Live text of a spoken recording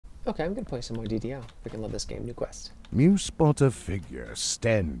Okay, I'm gonna play some more DDO. Freaking love this game. New quest. You spot a figure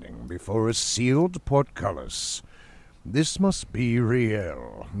standing before a sealed portcullis. This must be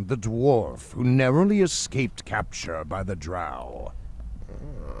Riel, the dwarf who narrowly escaped capture by the drow.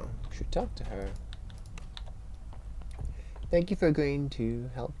 Oh, should talk to her. Thank you for agreeing to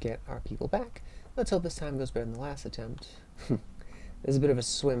help get our people back. Let's hope this time goes better than the last attempt. There's a bit of a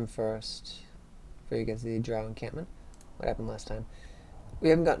swim first before you get to the drow encampment. What happened last time? We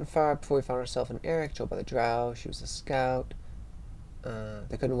haven't gotten far before we found ourselves in Eric, told by the drow. She was a scout.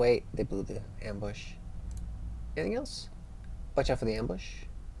 They couldn't wait. They blew the ambush. Anything else? Watch out for the ambush.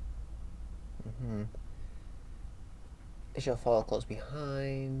 They shall follow close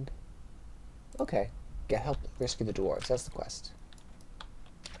behind. Okay. Get help rescue the dwarves. That's the quest.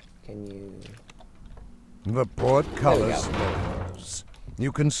 Can you... The portcullis lowers.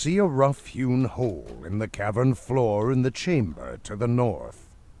 You can see a rough-hewn hole in the cavern floor in the chamber to the north.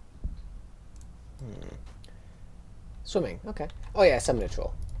 Swimming. Okay. Oh yeah, summon a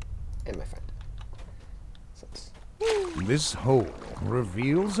troll. And my friend. So This hole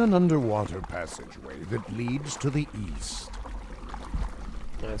reveals an underwater passageway that leads to the east.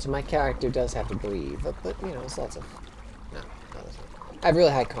 Alright, so my character does have to breathe, but you know, there's lots of... No, that doesn't. I have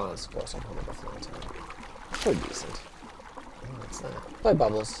really high cons, of course, I'm home with long time. Pretty decent. Oh, it's not. Play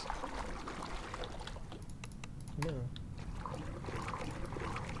bubbles. No.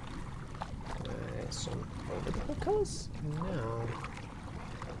 I assume over the portcullis? No.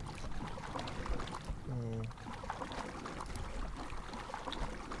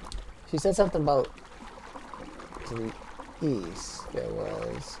 She said something about to the east. There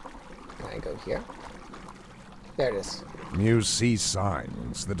was... Can I go here? There it is. You see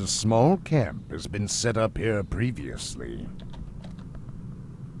signs that a small camp has been set up here previously.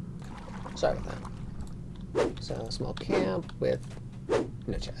 Sorry about that. So, a small camp with...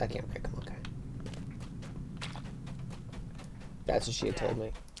 No, I can't break them, okay. That's what she had told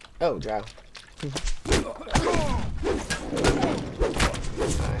me. Oh, drow. I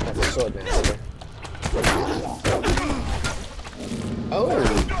got the sword master. Oh,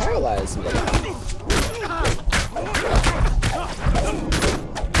 paralyzed me.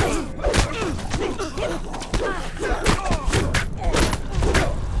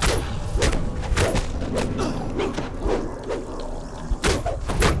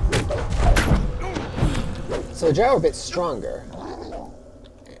 So the drow are a bit stronger,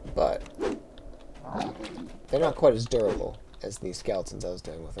 but they're not quite as durable as the skeletons I was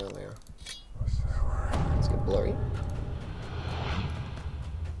dealing with earlier. Let's get blurry.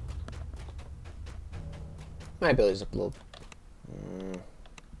 My abilities are blue.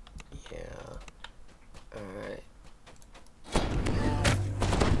 Yeah. Alright.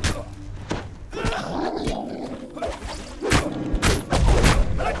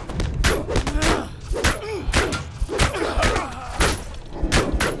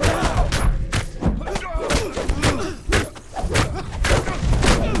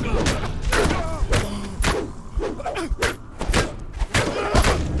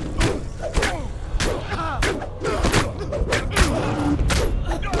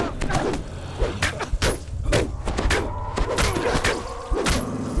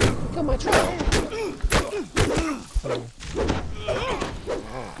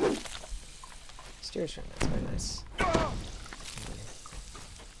 Steers from that's very nice.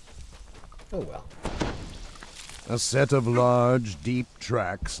 Oh well. A set of large, deep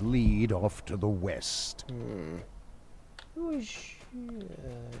tracks lead off to the west. Oh shit.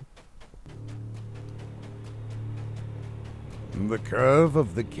 The curve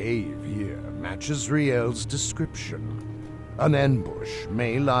of the cave here matches Riel's description. An ambush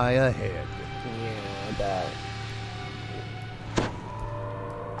may lie ahead. Yeah, I bet.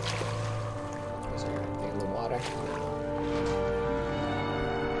 Is there anything in the water? No.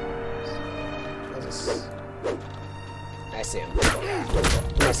 I see him.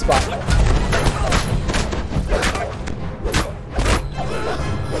 My spot.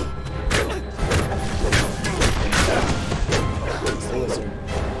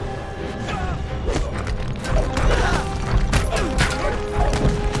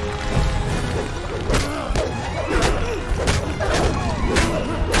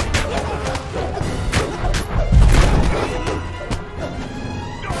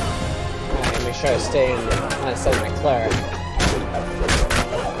 Try to stay in the side of my cleric.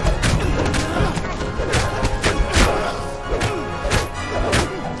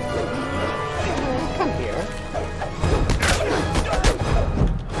 Come here.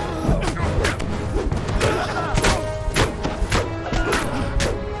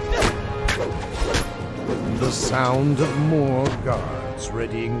 The sound of more guards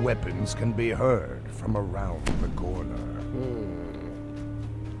readying weapons can be heard from around the corner.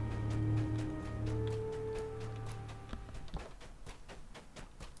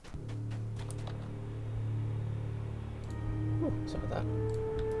 Sorry about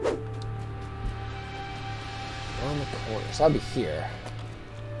that. On the corner. So I'll be here.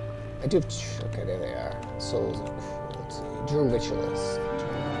 I do have to... Okay, there they are. Souls of Cruelty. Drew Ritualist. Let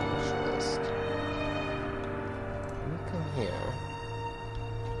me come here.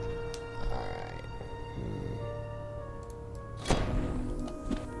 Alright.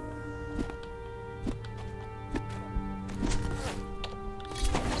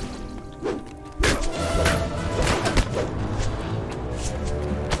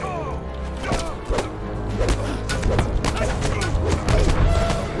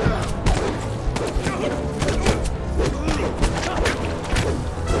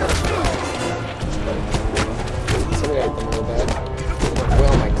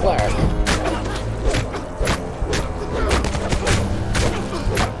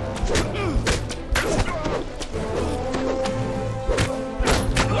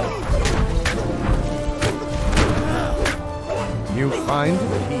 Find a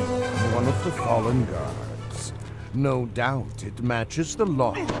key in one of the fallen guards. No doubt it matches the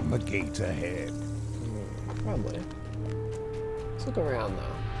lock on the gate ahead. Probably. Let's look around, though.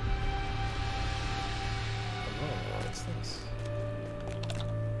 Oh, what's this?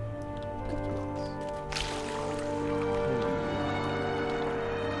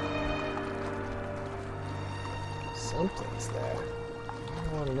 Something's there. I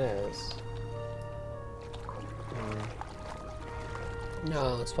don't know what it is.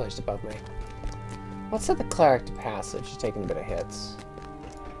 No, it's probably just above me. Let's set the cleric to passive. She's taking a bit of hits,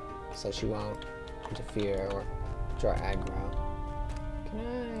 so she won't interfere or draw aggro.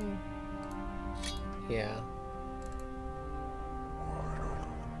 Can I? Yeah.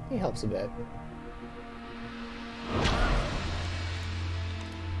 He helps a bit.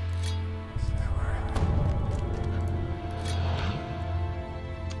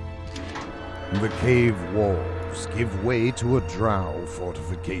 The cave walls give way to a drow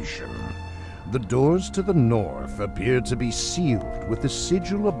fortification. The doors to the north appear to be sealed with a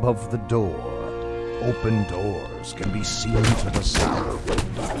sigil above the door. Open doors can be seen to the south.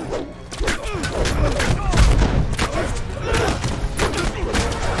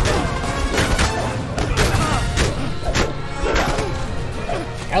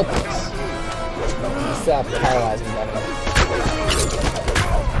 Help us! Stop paralyzing better.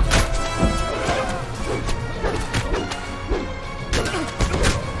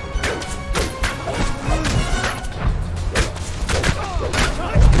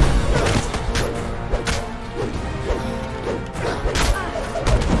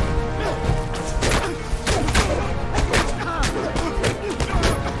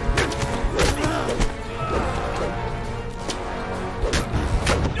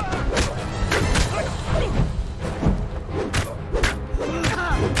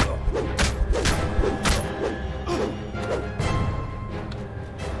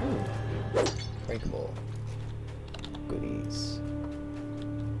 Breakable goodies.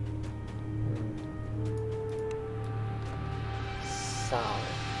 Solid.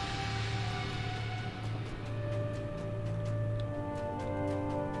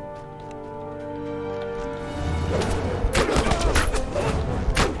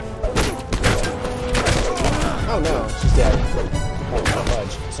 Oh no, she's dead. Oh,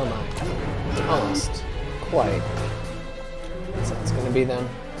 fudge. So am I. Almost. Quite. So it's gonna be them.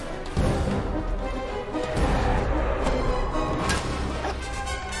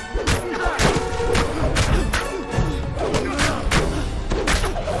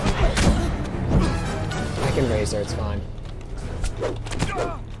 I can raise her, it's fine.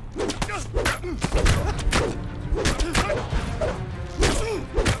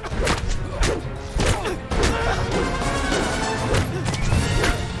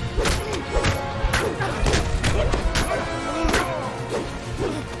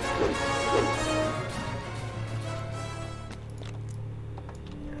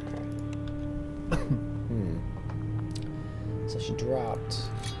 So she dropped.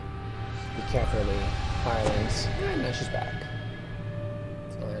 Be careful of the hirelings. And now she's back.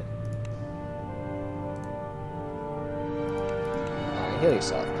 Fine. Alright, heal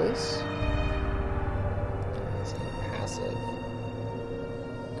yourself, please. It's a passive.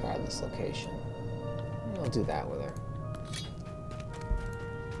 Guard this location. I'll do that with her.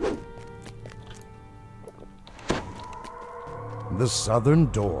 The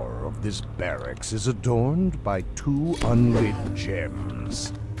southern door of this barracks is adorned by two unlit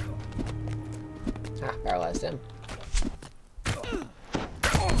gems. Ah, paralyzed him.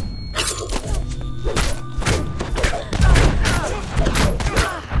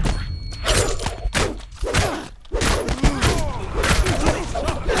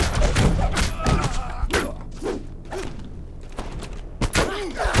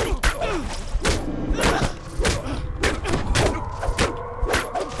 Alright,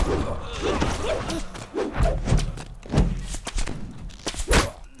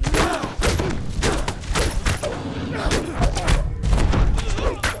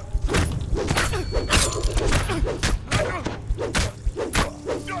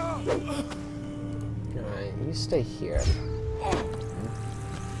 you stay here.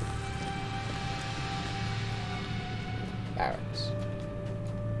 Barracks.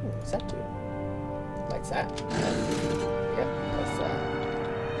 What's that do? Lights that. Yep, that's that.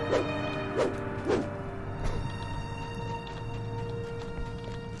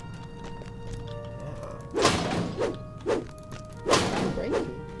 Breaky.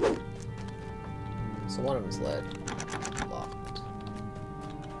 So one of them's lit. Locked.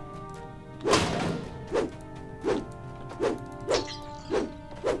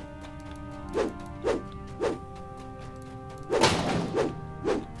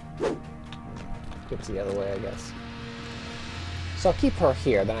 It's the other way, I guess. So I'll keep her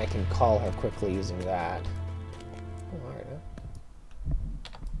here, then I can call her quickly using that. Oh, alright,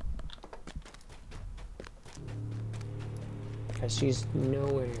 because she's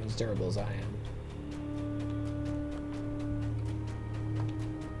nowhere as durable as I am.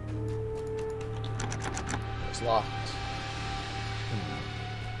 It's locked.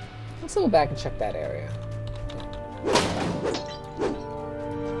 Let's go back and check that area.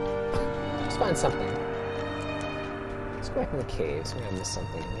 Let's find something. Let's go back in the caves. Maybe I missed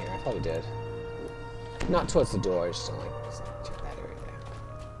something in here. I probably did. Not towards the door, just to like check that area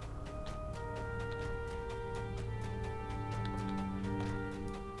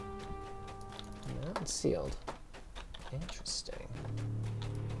there. Not sealed. Interesting.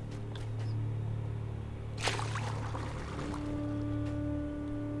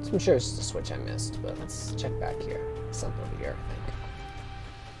 I'm sure it's just a switch I missed, but let's check back here. Something over here, I think.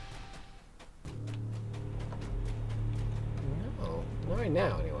 No, not right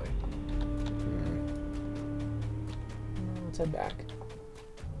now, anyway. Let's head back.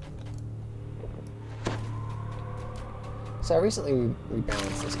 So I recently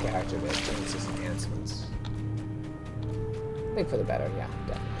rebalanced this character to change his enhancements. I think for the better, yeah,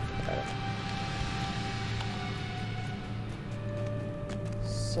 definitely for the better.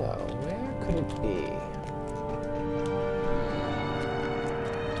 So, where could it be?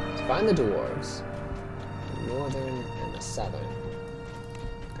 Let's find the dwarves. The northern and the southern.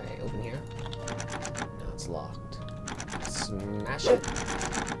 Okay, open here. Now it's locked. Smash it?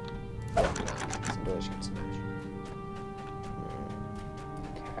 No, some doors you can smash.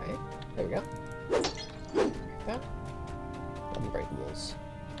 Okay, there we go. Like that. Unbreakables.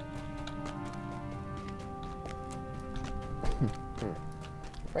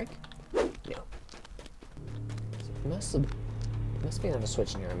 Break? No. So must be another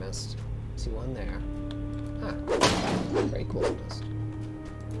switch in here I missed. See one there. Ah. Breakable missed.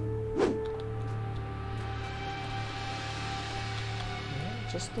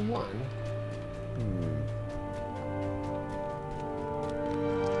 Yeah, just the one.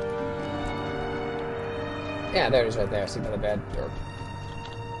 Yeah, there it is right there. See by the bed.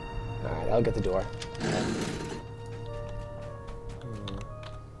 Alright, I'll get the door.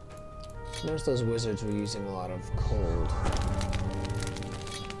 Notice those wizards were using a lot of cold.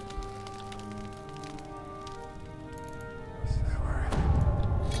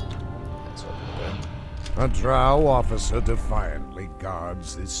 That's what A drow officer defiantly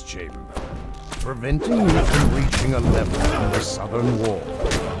guards this chamber, preventing you from reaching a level in the southern wall.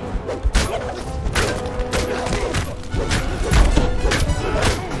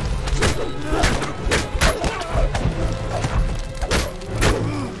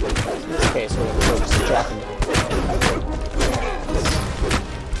 Okay, so we're going to just drop him down.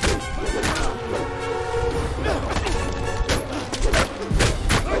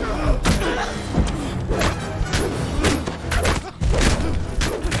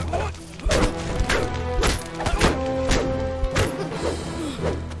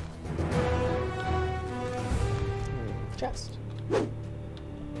 Chest.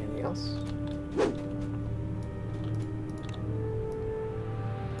 Anything else?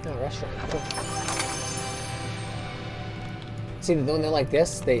 Oh, restaurant. Cool. See, when they're like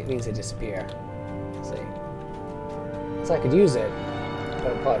this, it means they disappear. See? So I could use it, but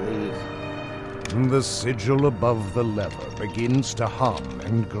I'd probably leave. The sigil above the lever begins to hum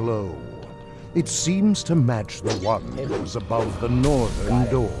and glow. It seems to match the one that was above the northern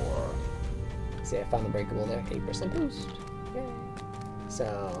door. See, I found the breakable there. 8% boost. Yay.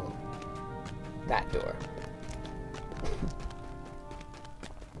 So, that door.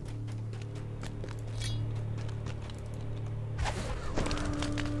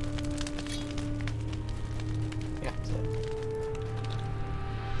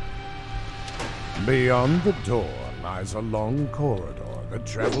 Beyond the door lies a long corridor that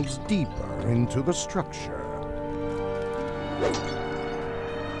travels deeper into the structure.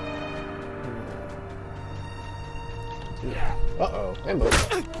 Uh-oh, I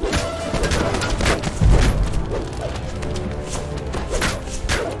moved.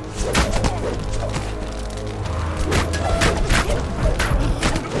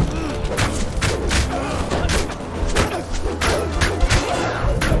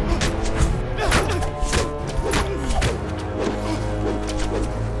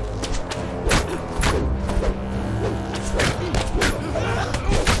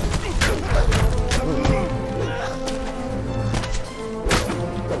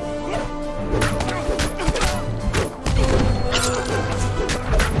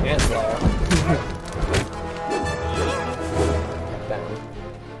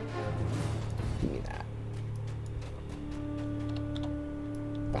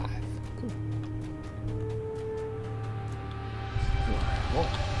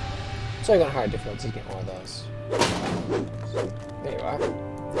 So I got hard difficulty to get more of those. There you are.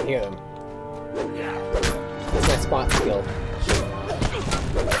 I hear them. That's my spot skill.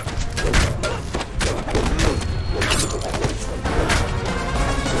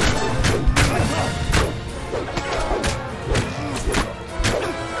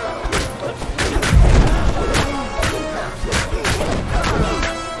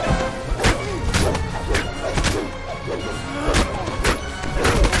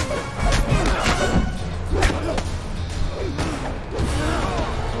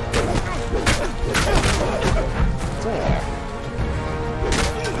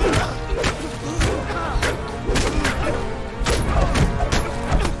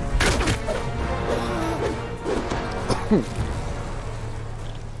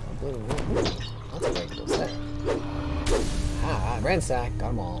 Ransack, got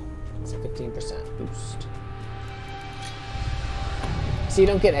them all. It's a 15% boost. So you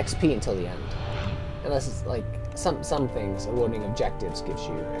don't get XP until the end. Unless it's like some things, awarding objectives gives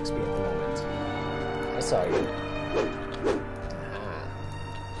you XP at the moment. I saw you.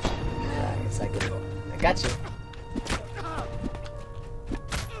 Ah. It's like I got you.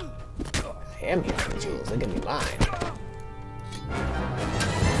 I am here for the jewels, they're gonna be mine.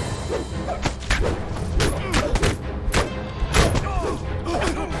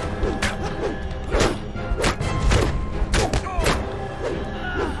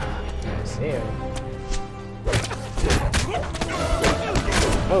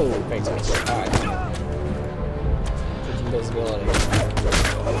 Oh, great touch. Alright. There's invisibility.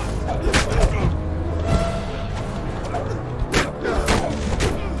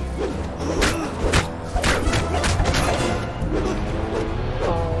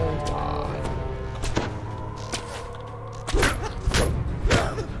 Oh, God.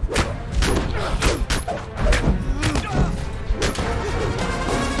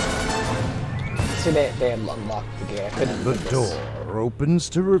 See, they had unlocked the gate. I couldn't The door opens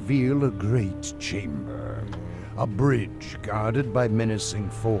to reveal a great chamber. A bridge guarded by menacing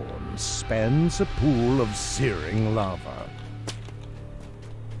forms spans a pool of searing lava.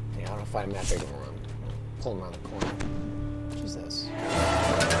 Yeah, I don't know if I'm that big of a run. Pull him around the corner. What is this?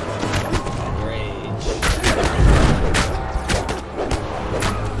 Rage.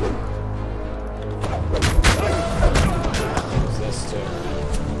 What's this too?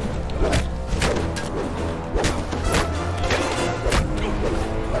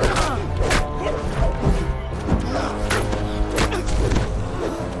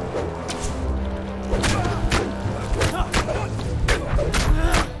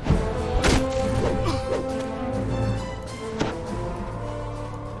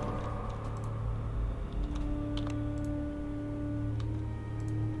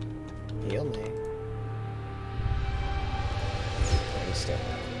 Heal me. Stay.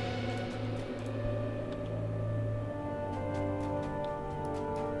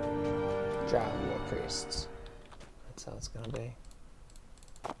 Drow war priests. That's how it's gonna be.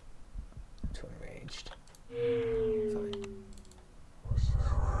 Too enraged. Fine.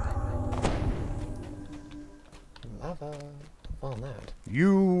 Lava. Fall that.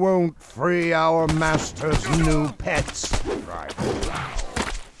 You won't free our master's new pets. Right.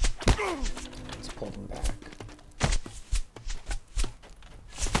 Let's pull them back.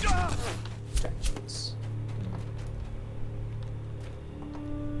 Distractions.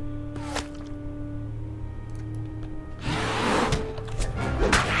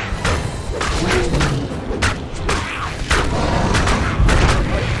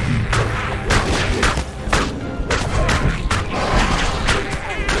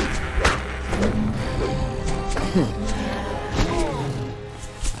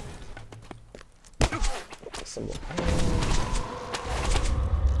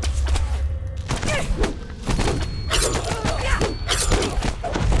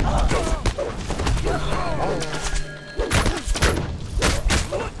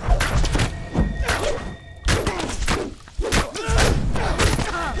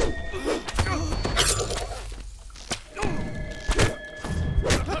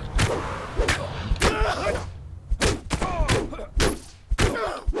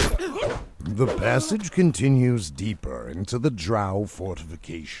 The passage continues deeper into the Drow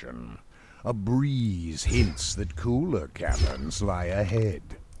fortification. A breeze hints that cooler caverns lie ahead.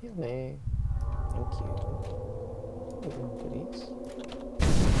 Heal me. Thank you. Goodies.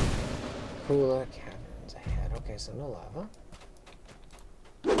 Cooler caverns ahead. Okay, so no lava.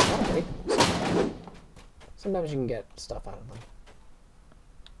 Unbreakables. Sometimes you can get stuff out of them.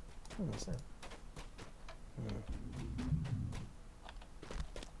 What's that?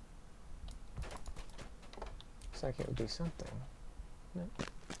 Looks like it would be something. No.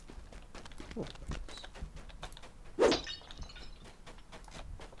 Ooh.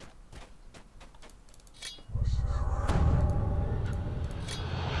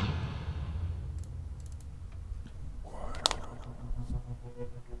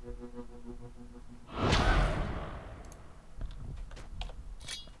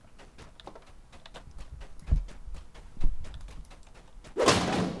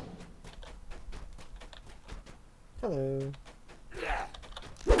 Hello.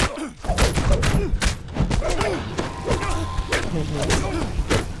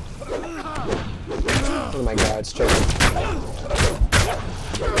 Oh my god, it's tricky.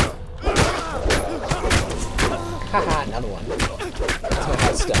 Haha, another one. That's my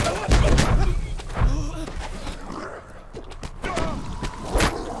hot stuff.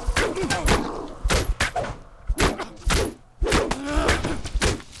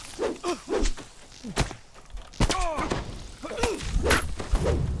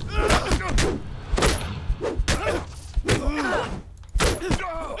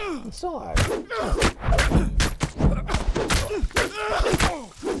 Sword.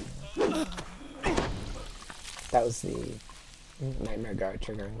 That was the nightmare guard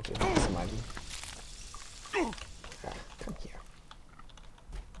triggering to somebody. Ah, come here.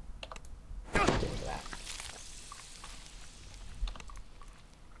 Get into that.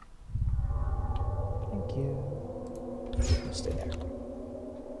 Thank you. Stay there.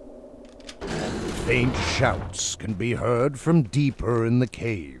 Faint shouts can be heard from deeper in the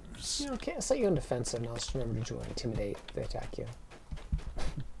caves. You know, okay, I'll set you on defensive and I'll just remember to intimidate if they attack you.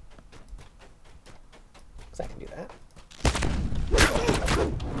 Because I can do that.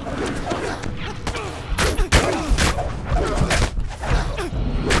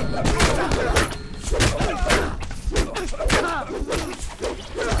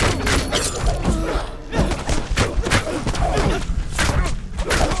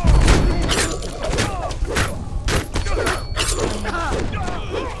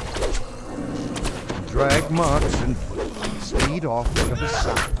 Drag marks and footprints lead off to the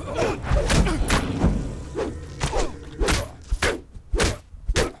side.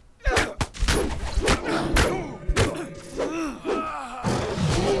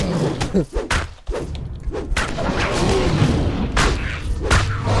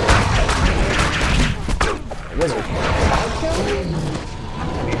 Wizard. Come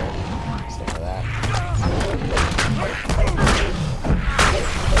here. Stay for that.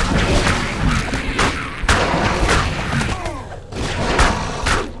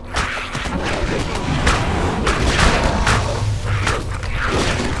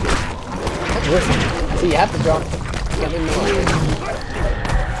 Listen, see, you have to drop them. Get in more.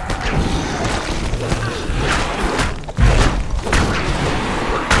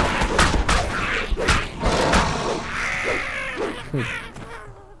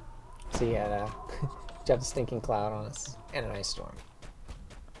 So you had a stinking cloud on us and an ice storm.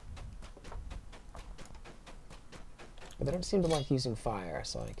 But they don't seem to like using fire,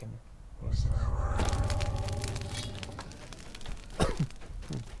 so I can use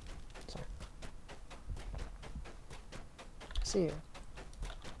Sorry. See you.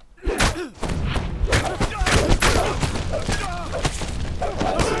 Again.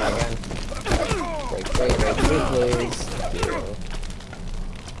 Break, please. Thank you.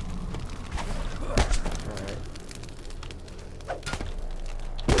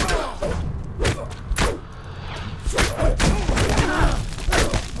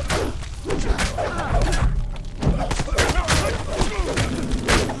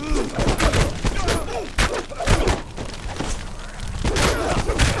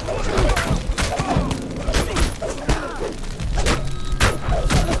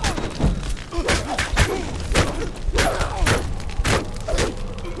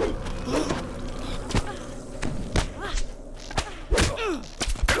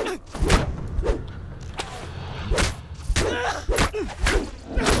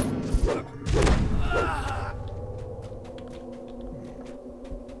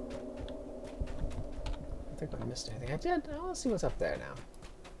 I think I missed anything. I did. I'll see what's up there now.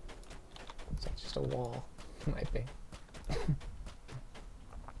 It's like just a wall. Might be.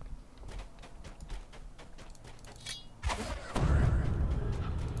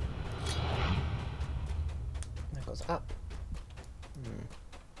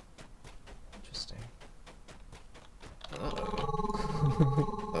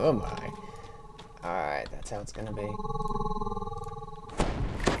 Oh my. Alright, that's how it's gonna be.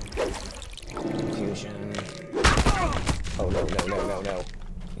 Confusion. Oh, no, no, no, no, no.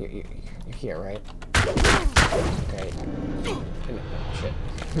 You're here, right? Okay. No, shit.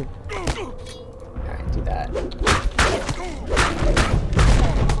 Alright, do that.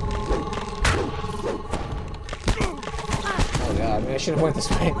 Oh god, maybe I should have went this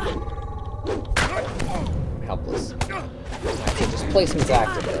way. I'm helpless. Okay, just placement's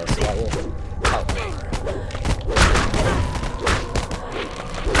active though, so that will help me.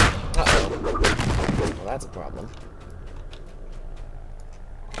 Uh-oh. Well, that's a problem.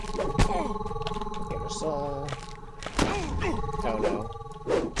 Get her soul. Oh no.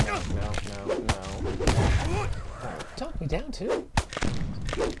 No. Alright, talk me down too.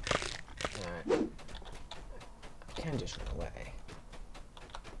 Alright. I can just run away.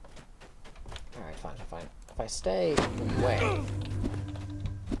 Alright, fine. If I stay away.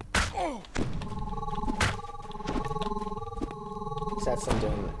 That's them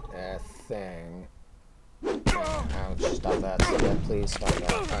doing a thing. Ouch, stop that, please stop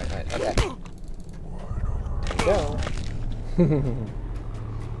that. Alright, okay. There we go.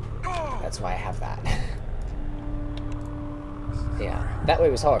 That's why I have that. Yeah, that way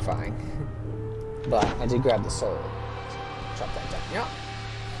was horrifying. But I did grab the soul. Drop that down. Yeah.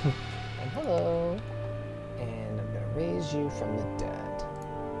 And hello. And I'm gonna raise you from the dead.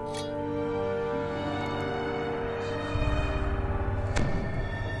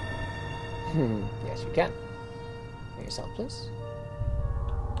 Yes, you can. Make yourself, please.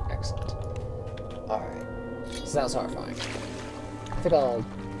 Excellent. Alright. So that was horrifying. I think I'll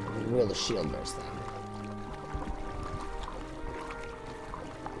wheel the shield burst then.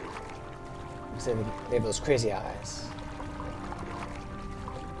 Because they have those crazy eyes.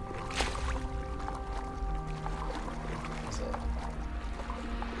 That's it.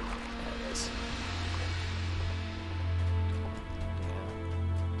 There it is.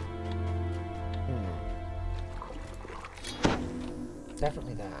 Yeah.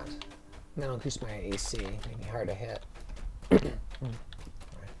 Definitely that. Now increase my AC, make me hard to hit.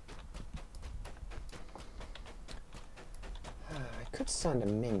 I could send a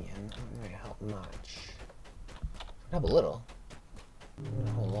minion. That wouldn't really help much. Help a little. Not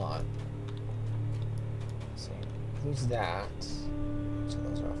a whole lot. Let's see. Use that. So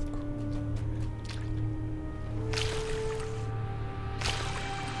those are off the cooldown.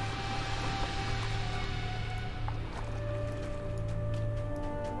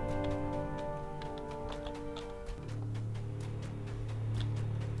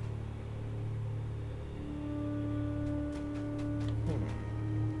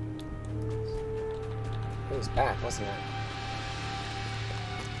 It was back, wasn't it?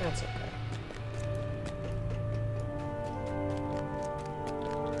 That's okay.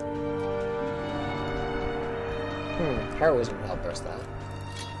 Heroism will help burst that.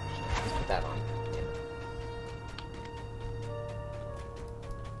 Let's put that on.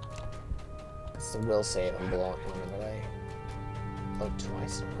 It's the will save I'm below him, but I load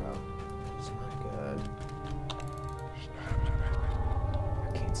twice in a row. It's not good.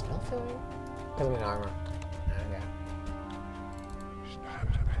 Arcane spell failure? Because I'm in armor. Okay.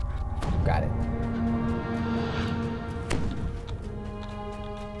 Got it.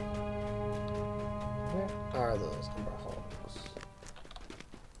 Where are those Umber Hulks?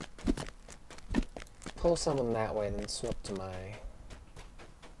 Pull someone that way, then swap to my...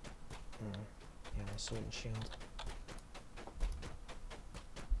 yeah, my sword and shield.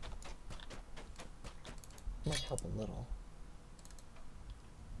 Might help a little.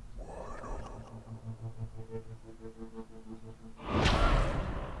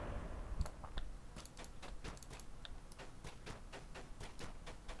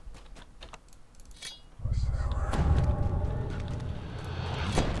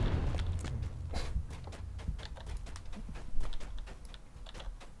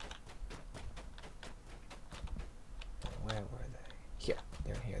 Where were they? Here.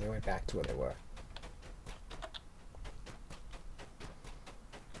 They're here. They went back to where they were.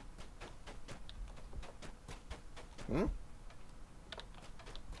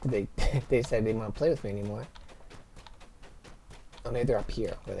 They said they didn't want to play with me anymore. Oh, maybe they're up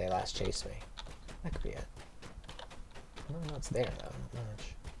here where they last chased me. That could be it. I don't know what's there though, not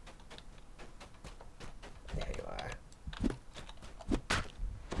much. There you are.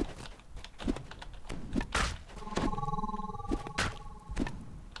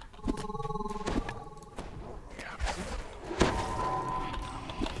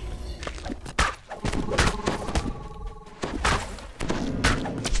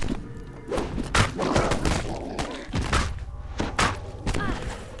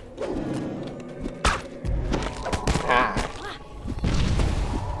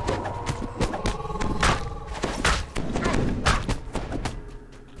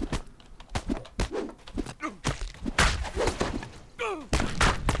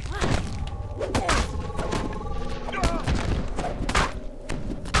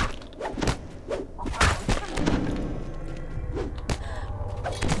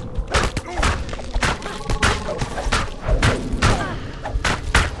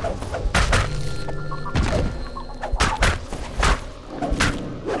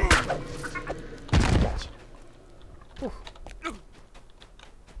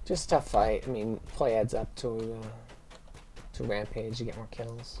 Just a tough fight. I mean, play adds up to rampage. You get more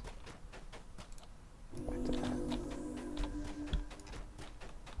kills. Back to that.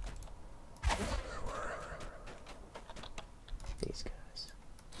 These guys.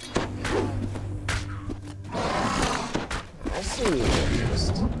 I see you.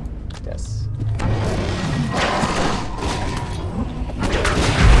 Just this.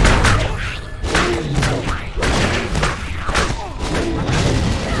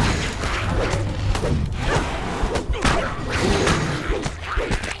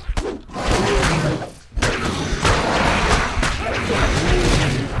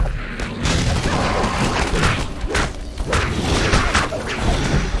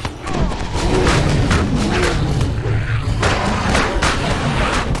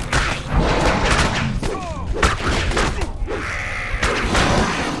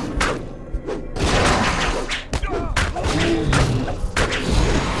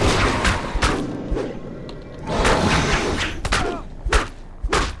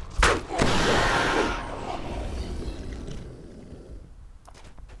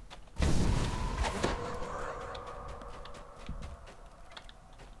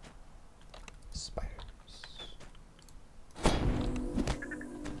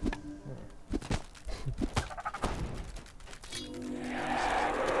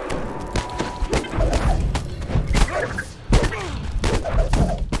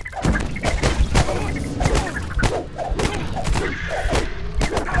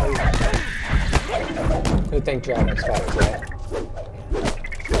 Good thing dragon spiders, right?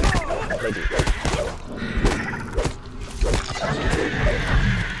 They do.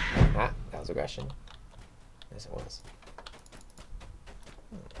 Ah, that was aggression. Yes, it was.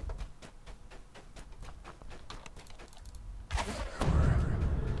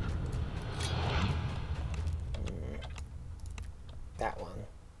 That one.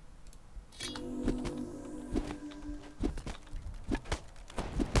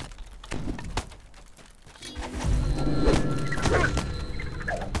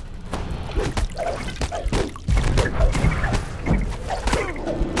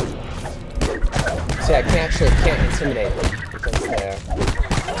 See, I can't intimidate them because they're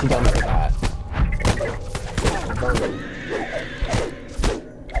too dumb for that. Burn them.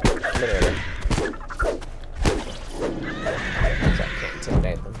 Literally. So I can't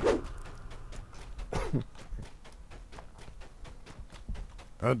intimidate them.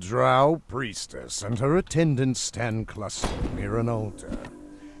 A drow priestess and her attendants stand clustered near an altar.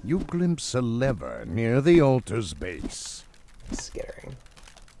 You glimpse a lever near the altar's base. Skittering.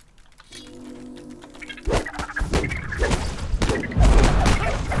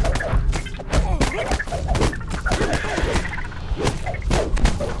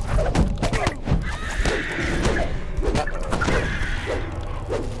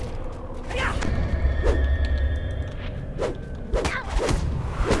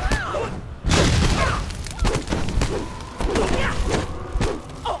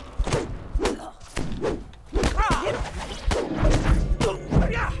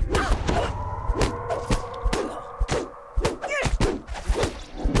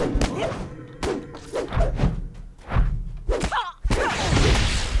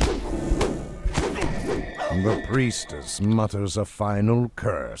 The priestess mutters a final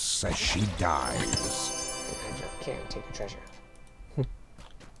curse as she dies. I can't take the treasure.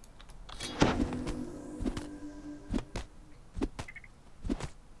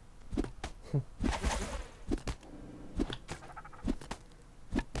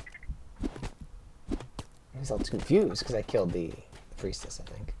 He's all confused because I killed the priestess, I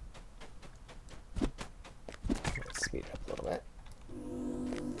think. Let's speed it up a little bit.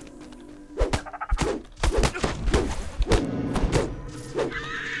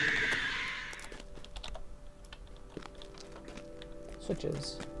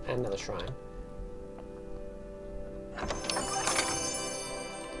 Switches. And another shrine. Do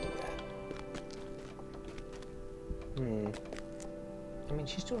that. I mean,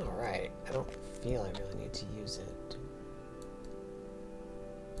 she's doing alright. I don't feel I really need to use it.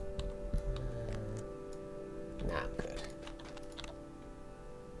 Nah, I'm good.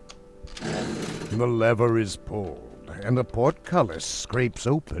 The lever is pulled, and a portcullis scrapes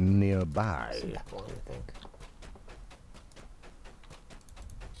open nearby. See that one, I think.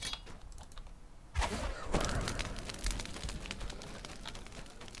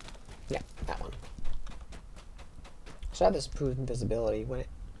 Yeah, that one. So I have this improved invisibility when it...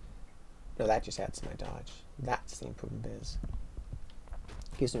 No, that just adds to my dodge. That's the improved invis.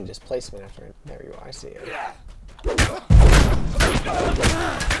 Gives me displacement after it. There you are, I see it.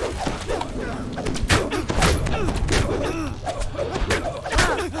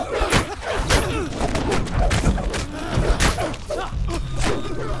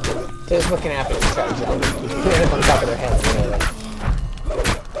 Here's what can happen if you try to jump. You end up on top of their heads anyway.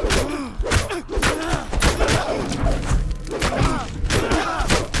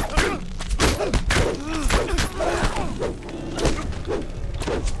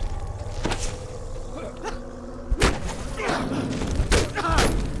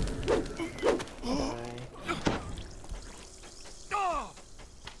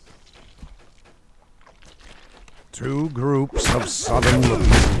 Two groups of southern-looking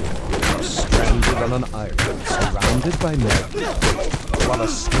dwarves are stranded on an island surrounded by men, while a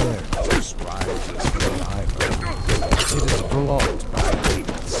staircase rises from the island. It is blocked by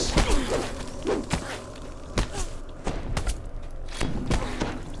feats.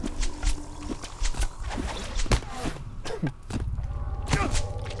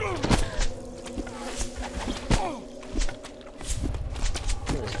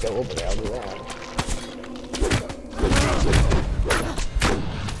 Just go over there, I'll do that.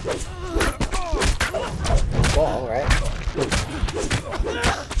 Ball, right?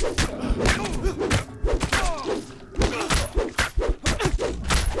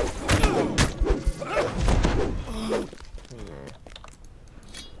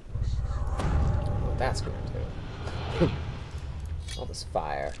 What that's going to do. All this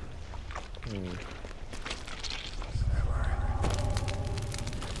fire.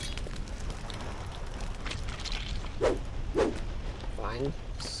 Find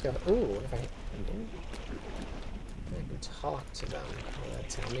stuff. Ooh, what if I can talk to them? Will that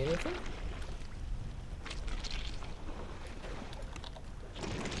tell me anything?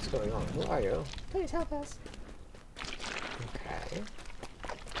 What's going on? Who are you? Please help us. Okay.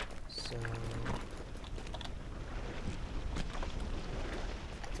 So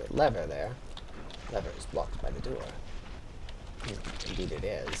the lever there. Lever is blocked by the door. Indeed it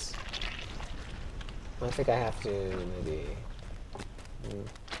is. I think I have to maybe.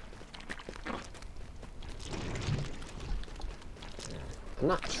 I'm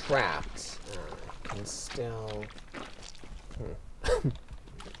not trapped. I can still. I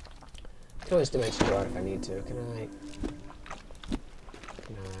can always dimension guard if I need to. Can I?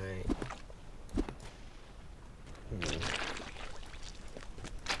 Can I?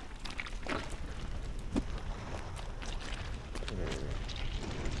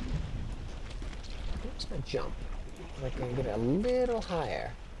 Where's my jump? If I can get it a little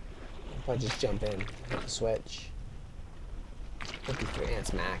higher. If I just jump in, hit the switch. 53, and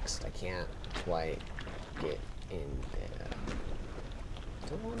it's maxed. I can't quite get in there.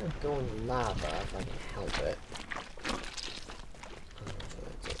 Don't want to go in the lava if I can help it.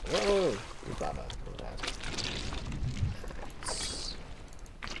 Whoa! Lava.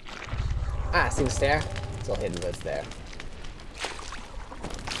 Ah, see the stair? It's all hidden, but it's there.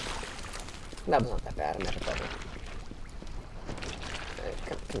 That was not that bad. I'm at a bubble.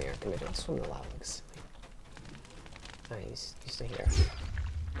 Come here. Don't swim in the lava. Nice. You stay here.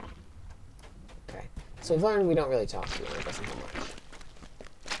 Okay. So we've learned we don't really talk to him. It doesn't do much.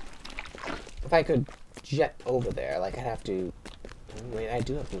 If I could jet over there, like I'd have to. Wait, I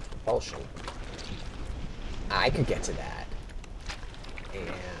do have boost propulsion. I could get to that.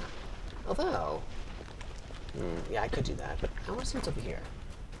 Yeah. Although. Yeah, I could do that, but I want to see what's over here.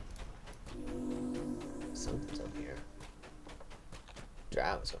 Something's over here.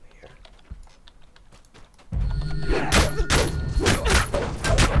 Drow's over here.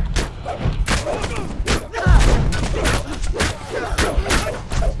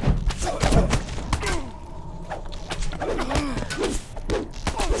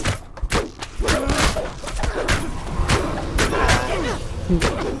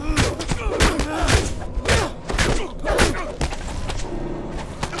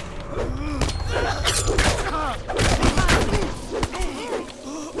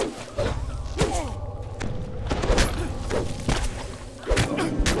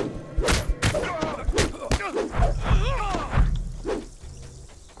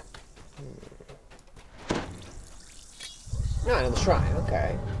 No, another shrine,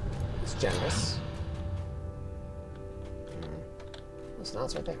 okay. It's generous. Listen, now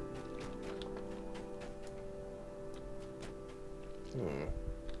it's right there.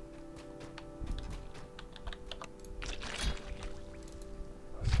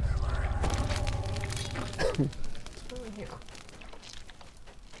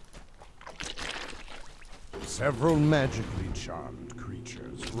 Several magically charmed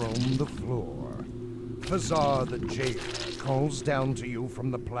creatures roam the floor. Fazar the jailer calls down to you from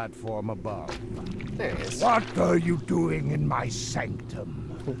the platform above. There he is. What are you doing in my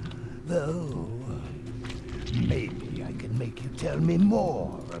sanctum? Though, maybe I can make you tell me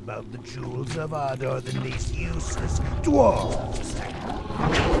more about the jewels of Ardor than these useless dwarves.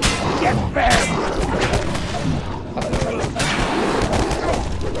 Get them!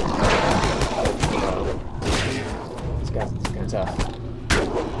 It's kind of tough.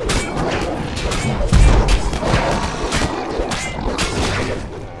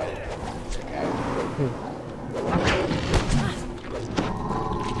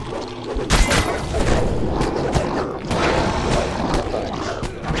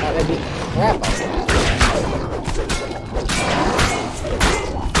 That'd be crap.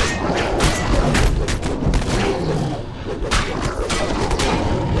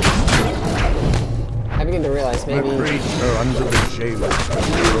 I begin to realize maybe. The creature under the jailers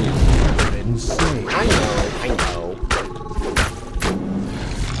are insane. I know.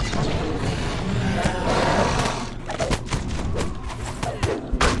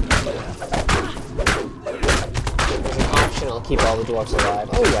 Keep all the dwarfs alive.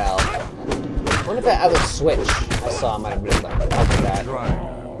 Oh well. I wonder if that other switch I saw might have been like that.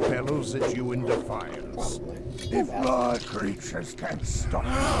 Bellows at you in defiance. Probably. If my creatures can stop,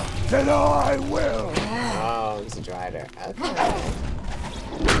 then I will. Oh, he's a drider. Okay.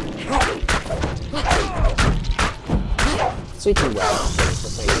 Sweeping web is the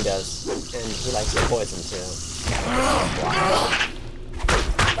thing he does, and he likes the poison too. Wow.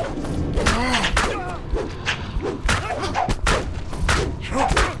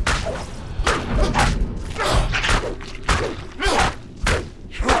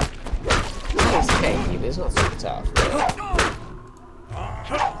 It's not super tough.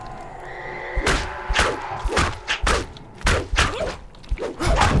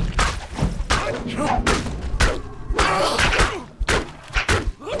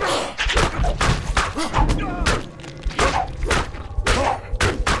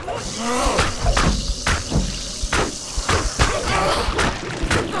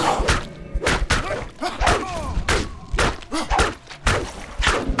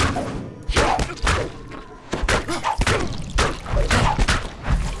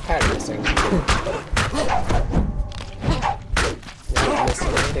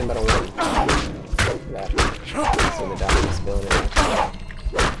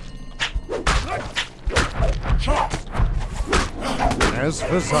 As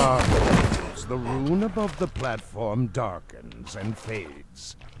for Zards, the rune above the platform darkens and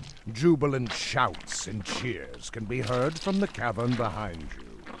fades. Jubilant shouts and cheers can be heard from the cavern behind you.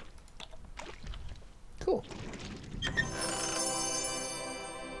 Cool.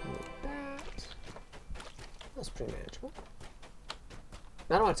 That's pretty manageable.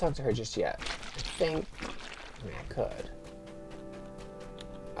 I don't want to talk to her just yet. I mean, I could.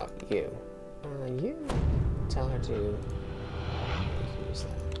 Oh, you. You tell her to use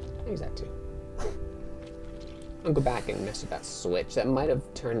that. Use that too. I'll go back and mess with that switch. That might have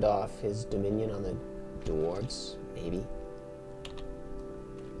turned off his dominion on the dwarves. Maybe.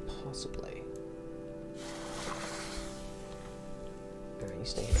 Possibly. Alright, you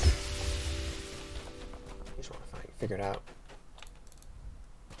stay here. You just want to figure it out.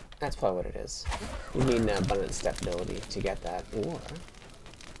 That's probably what it is. You need an abundant stability to get that, or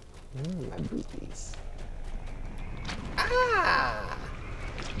my boobies. Ah!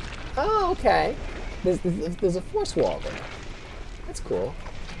 Oh, okay. There's a force wall there. That's cool.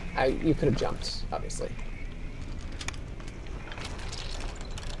 You could have jumped, obviously.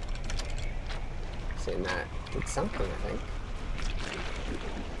 Saying that did something, I think.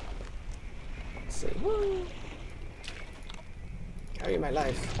 Let's see. Woo! Carry my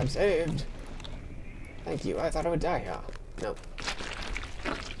life. I'm saved. Thank you. I thought I would die here. Nope.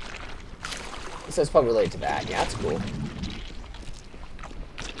 So it's probably related to that. Yeah, that's cool.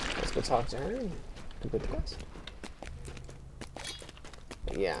 Let's go talk to her and complete the quest.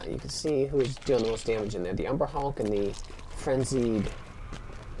 But yeah, you can see who's doing the most damage in there. The Umber Hulk and the Frenzied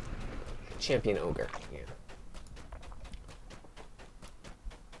Champion Ogre. Yeah.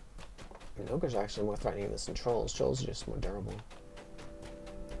 And Ogres are actually more threatening than some Trolls. Trolls are just more durable.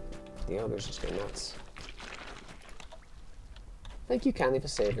 The Ogres just go nuts. Thank you kindly for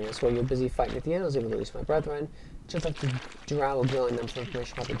saving us. While you were busy fighting at the end, I was able to release my brethren. Just like the drow grilling them for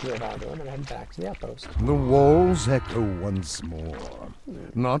information about the Drew of Ardor, and I head back to the outpost. The walls echo once more,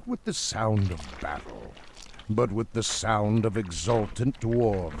 not with the sound of battle, but with the sound of exultant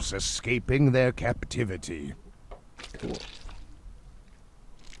dwarves escaping their captivity. Cool.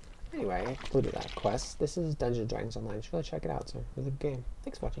 Anyway, I concluded that quest. This is Dungeons & Dragons Online. You should really check it out, sir. It's a good game.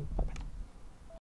 Thanks for watching. Bye-bye.